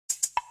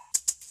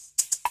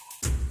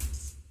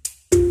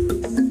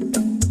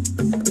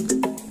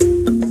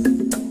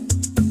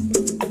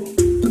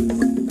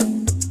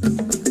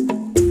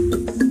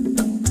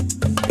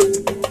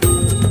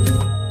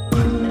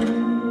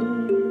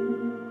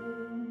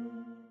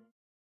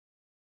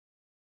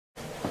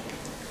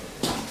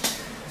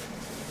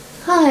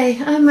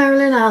Hi, I'm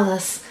Marilyn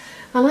Allis,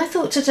 and I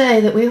thought today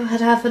that we would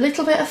have a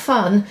little bit of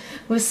fun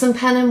with some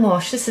pen and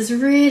wash. This is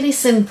really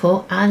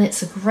simple and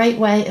it's a great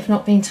way of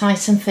not being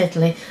tight and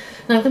fiddly.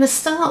 Now I'm going to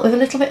start with a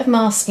little bit of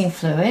masking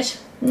fluid,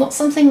 not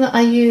something that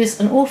I use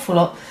an awful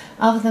lot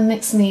other than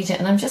mixed media,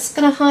 and I'm just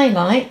going to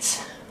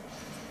highlight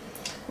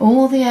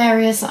all the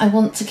areas that I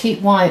want to keep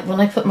white when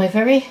I put my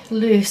very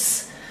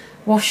loose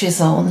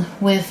washes on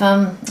with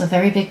a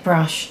very big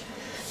brush.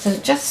 So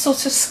just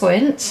sort of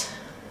squint,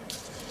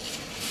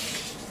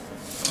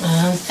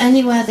 and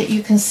anywhere that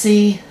you can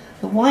see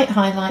the white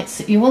highlights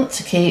that you want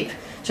to keep,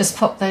 just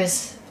pop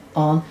those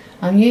on.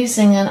 I'm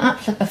using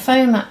a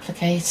foam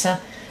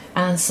applicator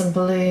and some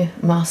blue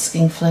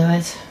masking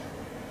fluid.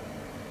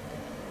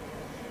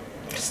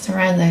 Just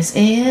around those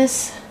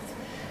ears,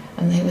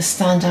 and they will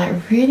stand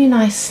out really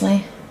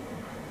nicely.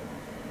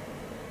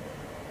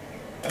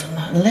 And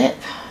that lip.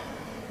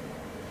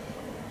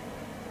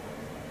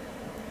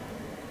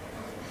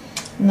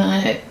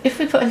 Now, if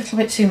we put a little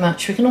bit too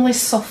much, we can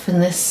always soften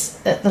this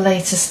at the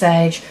later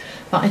stage,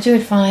 but I do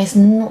advise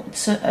not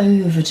to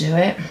overdo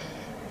it.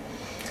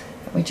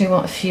 But we do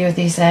want a few of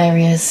these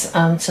areas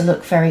to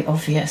look very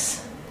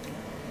obvious.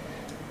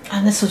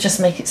 And this will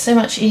just make it so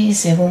much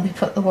easier when we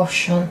put the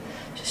wash on.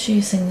 Just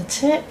using the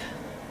tip.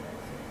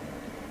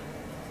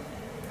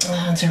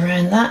 And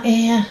around that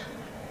ear.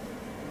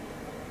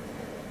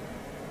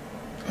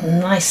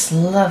 Nice,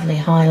 lovely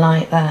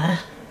highlight there.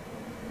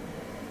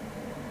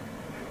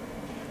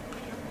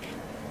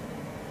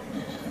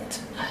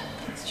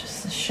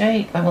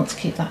 Shape. I want to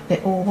keep that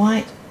bit all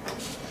white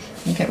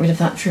and get rid of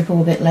that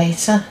dribble a bit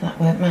later, that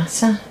won't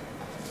matter.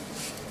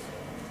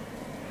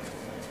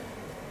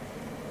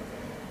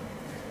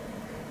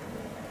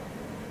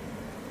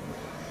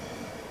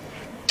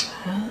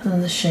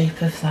 And the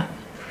shape of that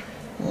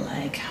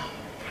leg.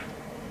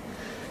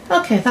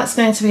 Okay, that's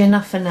going to be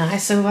enough for now,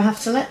 so we'll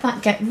have to let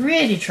that get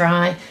really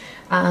dry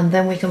and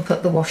then we can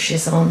put the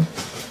washes on.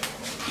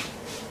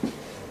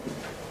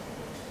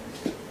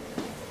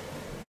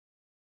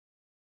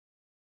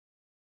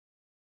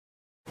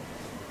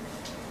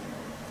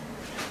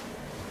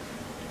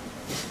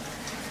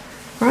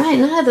 Right,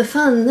 now the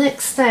fun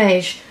next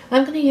stage.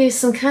 I'm going to use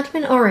some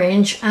cadmium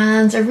orange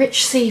and a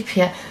rich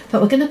sepia, but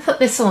we're going to put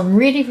this on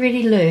really,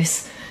 really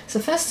loose.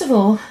 So first of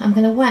all, I'm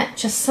going to wet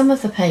just some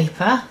of the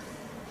paper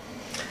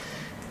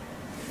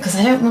because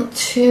I don't want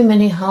too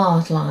many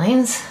hard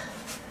lines.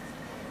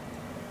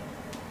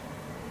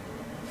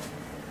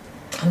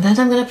 And then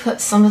I'm going to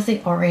put some of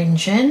the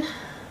orange in.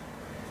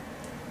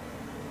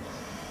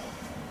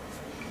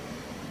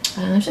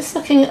 And I'm just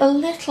looking at a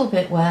little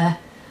bit where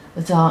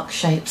the dark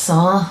shapes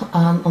are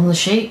on the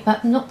sheet,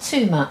 but not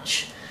too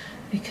much,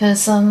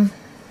 because we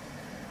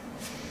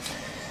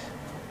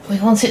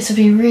want it to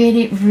be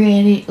really,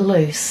 really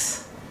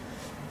loose.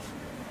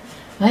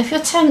 Now if you're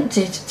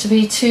tempted to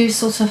be too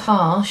sort of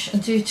harsh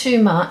and do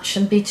too much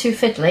and be too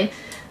fiddly,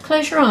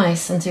 close your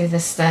eyes and do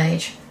this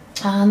stage,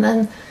 and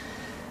then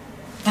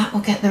that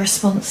will get the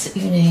response that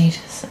you need.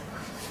 So,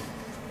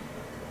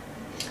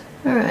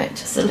 alright,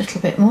 just a little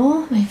bit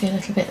more, maybe a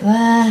little bit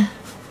there.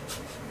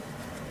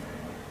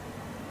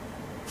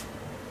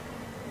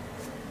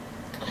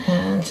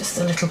 And just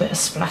a little bit of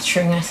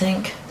splattering, I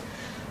think.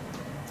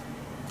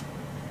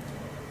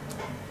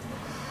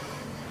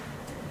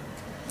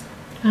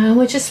 And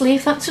we'll just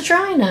leave that to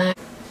dry now.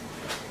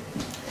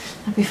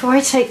 And before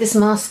I take this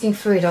masking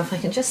fluid off, I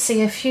can just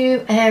see a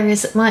few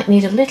areas that might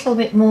need a little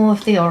bit more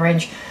of the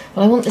orange,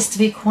 but I want this to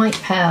be quite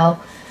pale.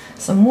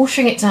 So I'm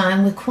watering it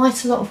down with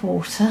quite a lot of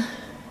water.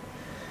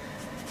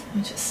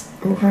 I'll just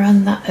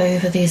run that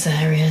over these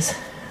areas.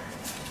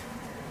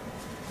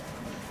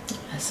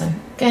 So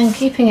again,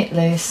 keeping it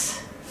loose.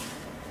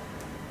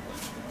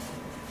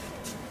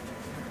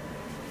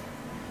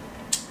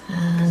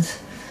 And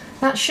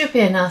that should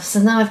be enough. So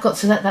now I've got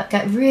to let that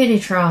get really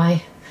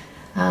dry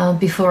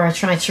before I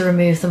try to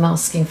remove the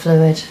masking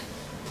fluid.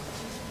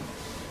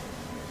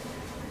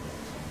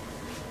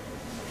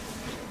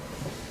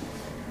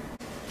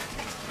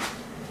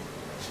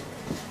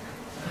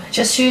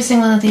 Just using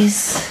one of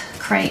these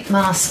crate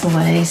mask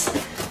aways,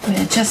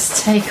 we'll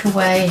just take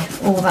away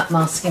all that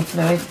masking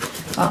fluid.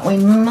 But we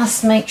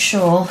must make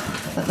sure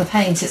that the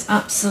paint is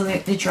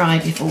absolutely dry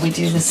before we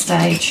do this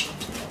stage.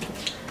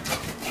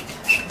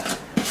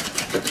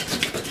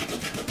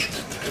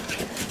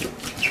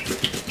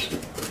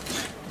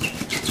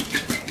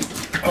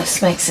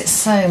 This makes it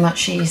so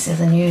much easier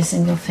than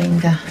using your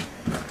finger.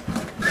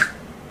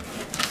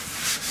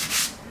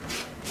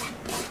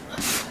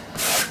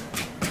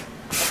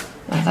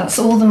 Now that's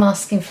all the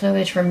masking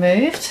fluid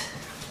removed.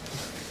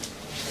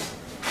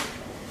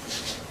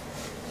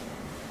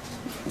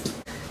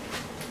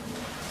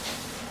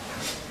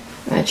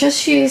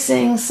 Just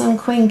using some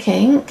Quink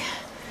ink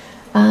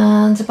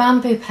and a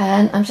bamboo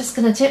pen, I'm just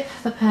going to dip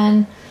the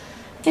pen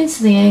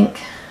into the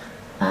ink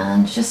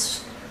and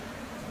just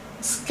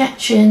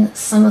sketch in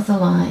some of the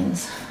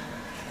lines.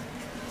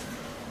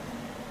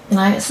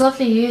 Now it's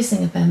lovely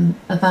using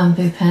a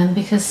bamboo pen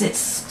because it's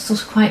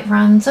sort of quite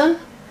random.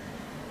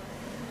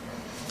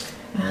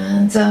 And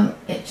and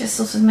it just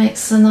sort of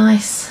makes a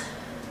nice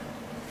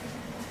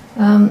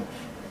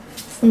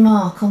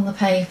mark on the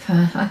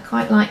paper. I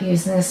quite like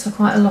using this for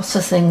quite a lot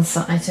of things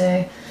that I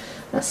do.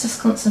 Let's just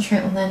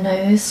concentrate on their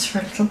nose for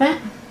a little bit.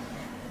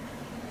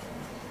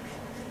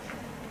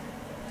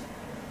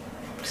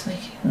 Just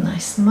making a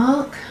nice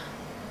mark.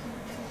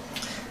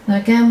 Now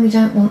again, we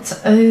don't want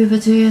to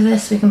overdo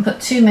this. We can put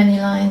too many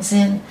lines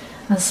in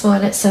and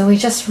spoil it, so we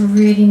just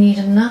really need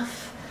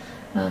enough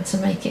to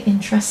make it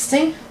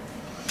interesting.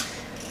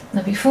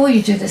 Now before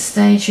you do this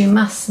stage, you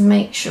must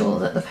make sure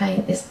that the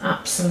paint is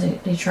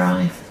absolutely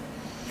dry.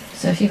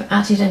 So if you've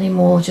added any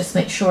more, just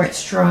make sure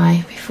it's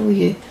dry before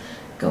you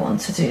go on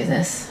to do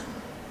this.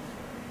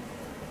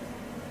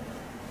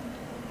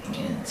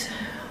 And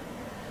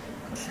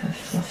got a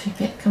fluffy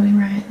bit coming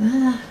right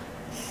there.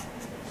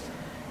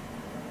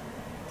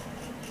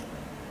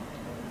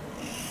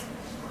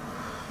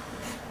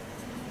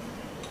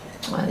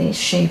 Well, these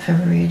sheep are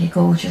really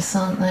gorgeous,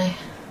 aren't they?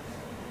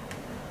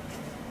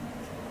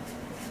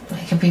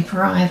 They can be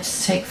bribed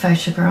to take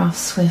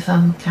photographs with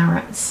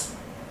carrots.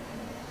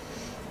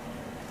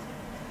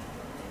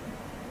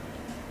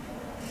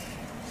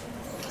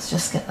 Let's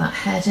just get that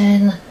head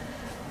in.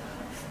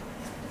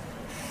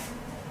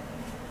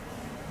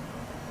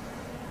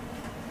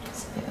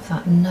 Just a bit of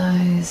that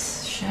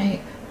nose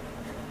shape.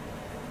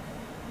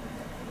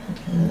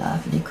 And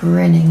lovely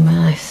grinning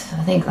mouth.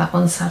 I think that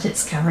one's had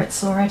its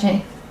carrots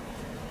already.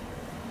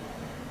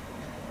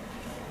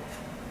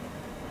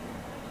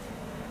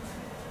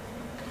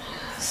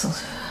 Sort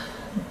of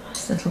a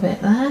nice little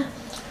bit there.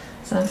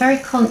 So I'm very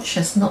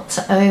conscious not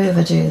to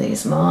overdo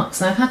these marks.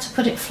 Now I've had to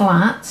put it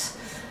flat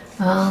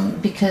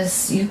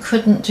because you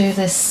couldn't do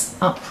this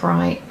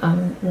upright,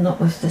 not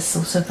with this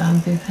sort of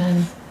bamboo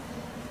pen.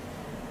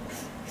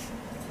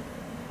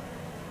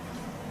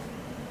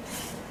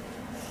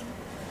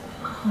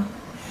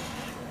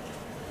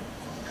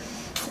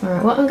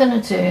 Alright, what I'm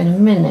going to do in a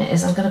minute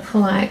is I'm going to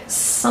pull out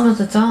some of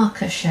the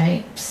darker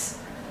shapes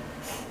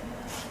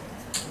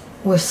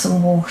with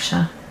some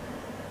water.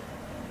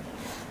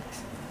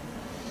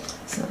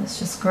 So let's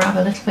just grab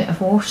a little bit of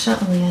water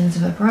on the end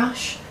of a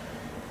brush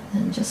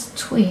and just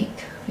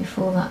tweak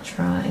before that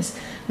dries.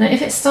 Now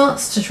if it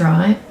starts to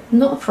dry,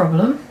 not a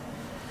problem,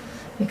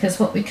 because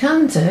what we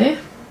can do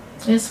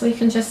is we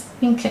can just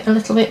ink it a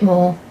little bit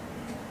more,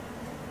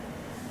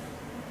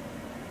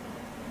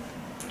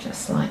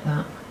 just like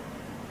that.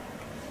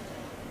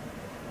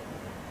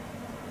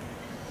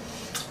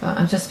 But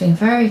I'm just being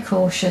very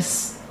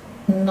cautious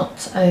not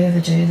to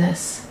overdo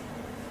this.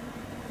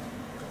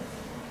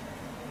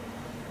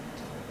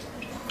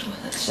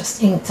 Let's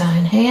just ink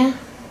down here.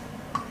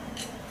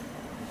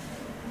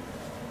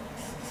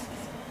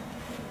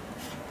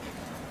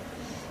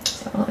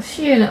 So a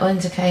few little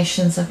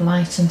indications of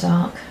light and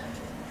dark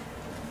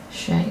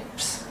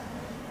shapes.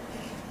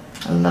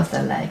 I love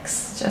their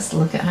legs. Just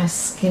look at how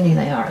skinny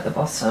they are at the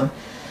bottom.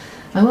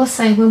 I will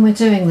say when we're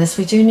doing this,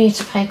 we do need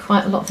to pay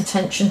quite a lot of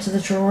attention to the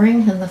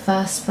drawing in the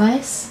first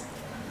place,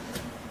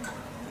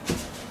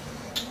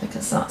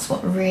 because that's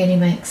what really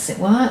makes it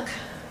work.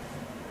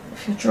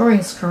 If your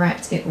drawing's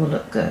correct, it will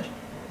look good.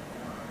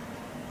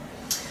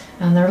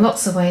 And there are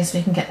lots of ways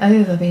we can get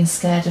over being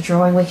scared of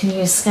drawing. We can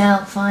use scale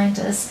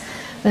finders.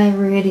 They're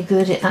really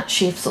good. It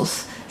actually sort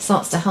of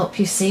starts to help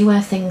you see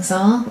where things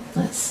are.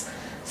 That's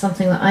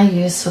something that I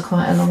use for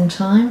quite a long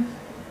time.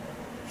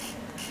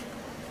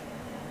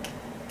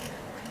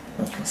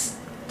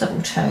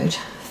 Double-toed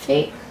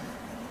feet.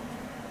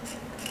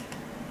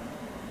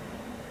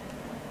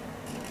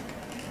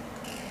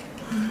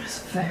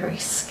 Just very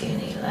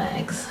skinny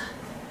legs.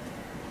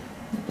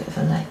 A bit of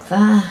a leg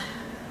there.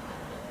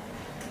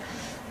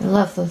 I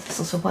love the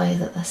sort of way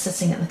that they're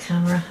sitting at the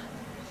camera.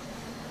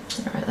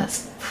 Alright,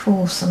 let's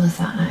pull some of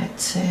that out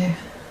too.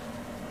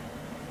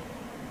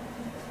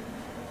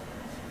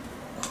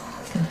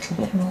 A little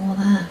bit more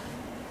there.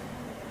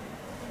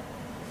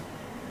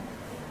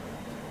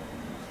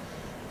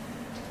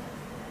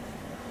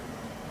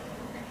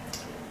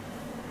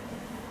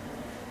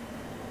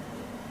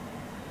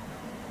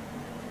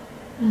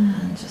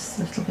 And just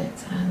a little bit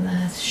down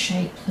there to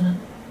shape the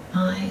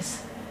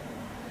eyes.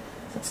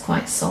 That's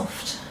quite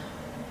soft.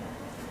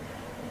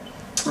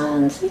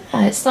 And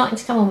yeah, it's starting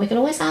to come on. We can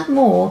always add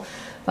more,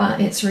 but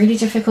it's really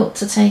difficult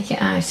to take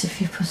it out if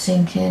you put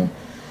ink in.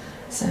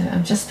 So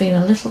I'm just being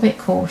a little bit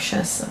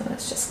cautious. So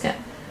let's just get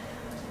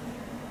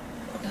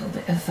a little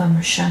bit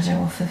of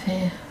shadow off of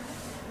here.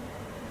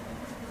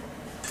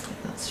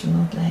 That's from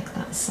the leg,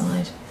 that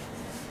side.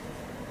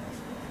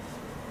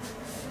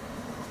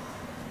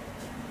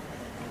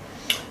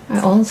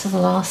 Right, on to the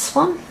last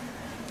one.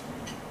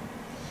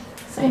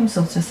 Same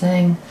sort of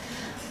thing.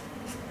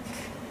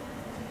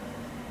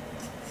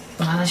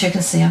 Well, as you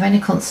can see, I've only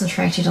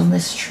concentrated on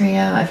this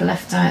trio. I've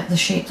left out the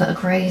sheep that are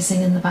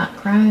grazing in the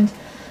background.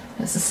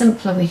 It's the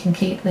simpler we can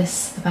keep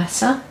this, the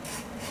better.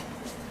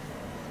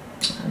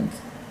 And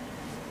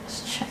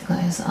just check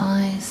those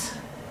eyes.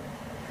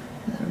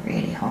 They're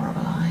really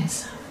horrible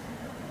eyes.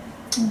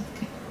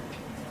 Okay.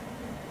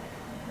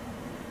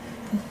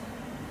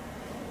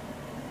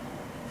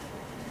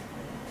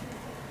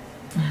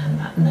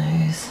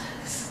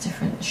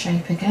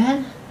 shape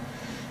again.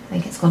 I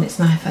think it's got its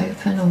mouth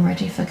open all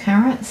ready for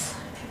carrots.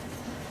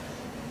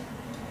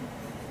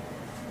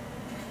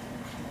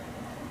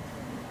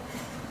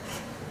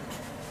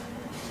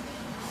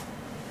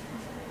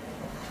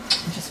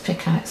 I'll just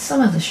pick out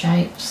some of the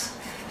shapes.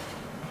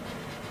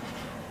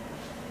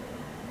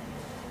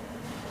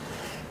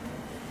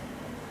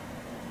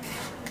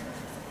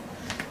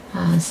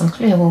 And some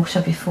clear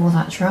water before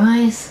that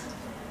dries.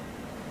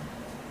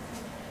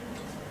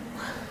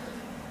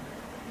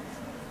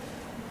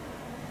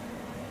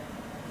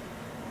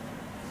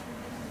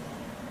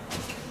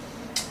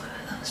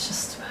 That's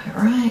just about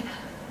right.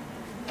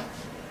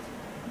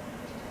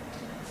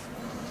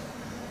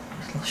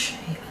 Little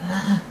shape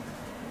there.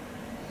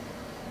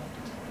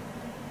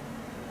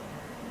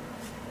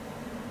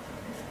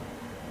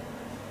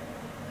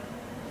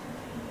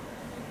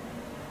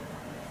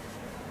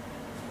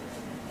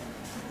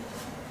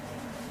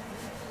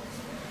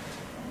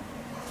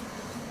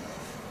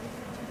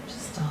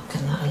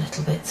 Darken that a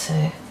little bit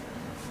too.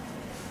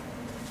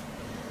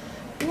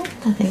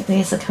 I think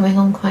these are coming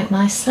on quite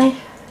nicely.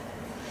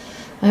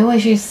 I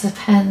always use the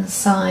pen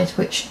side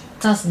which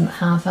doesn't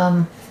have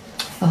a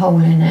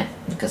hole in it,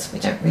 because we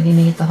don't really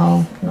need the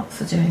hole, not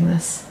for doing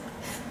this.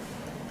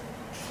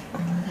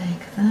 Leg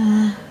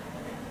there.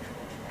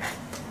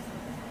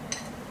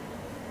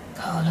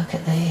 Oh, look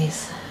at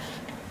these.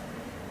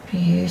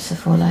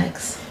 Beautiful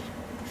legs.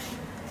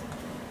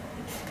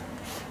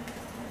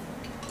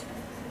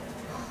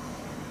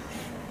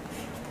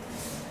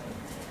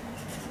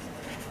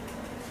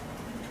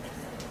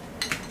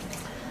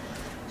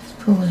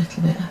 Pull a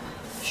little bit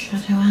of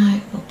shadow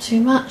out, not too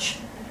much.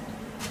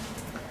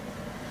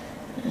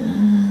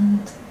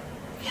 And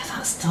yeah,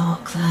 that's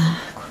dark there,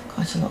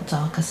 quite a lot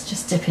darker, so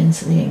just dip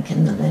into the ink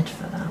in the lid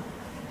for that.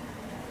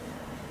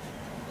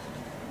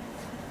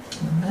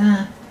 And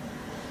there,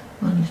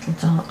 one little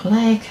dark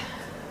leg.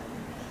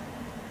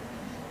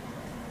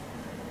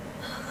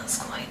 And that's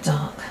quite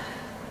dark.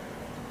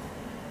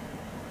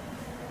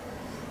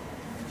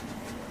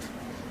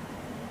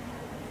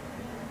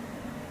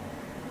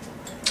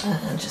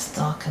 And just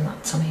darken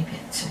that tiny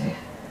bit too.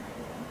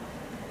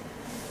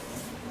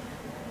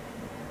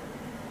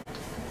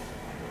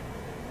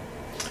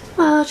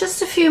 Well,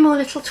 just a few more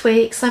little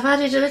tweaks. I've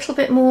added a little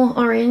bit more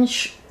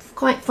orange,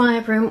 quite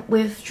vibrant,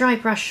 with dry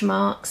brush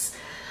marks,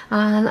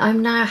 and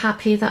I'm now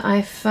happy that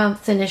I've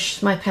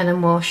finished my pen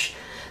and wash.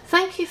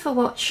 Thank you for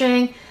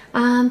watching,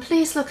 and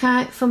please look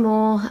out for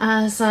more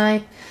as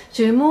I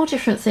do more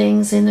different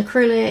things in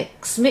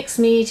acrylics, mixed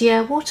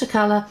media,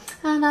 watercolour,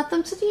 and add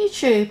them to the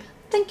YouTube.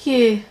 Thank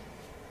you.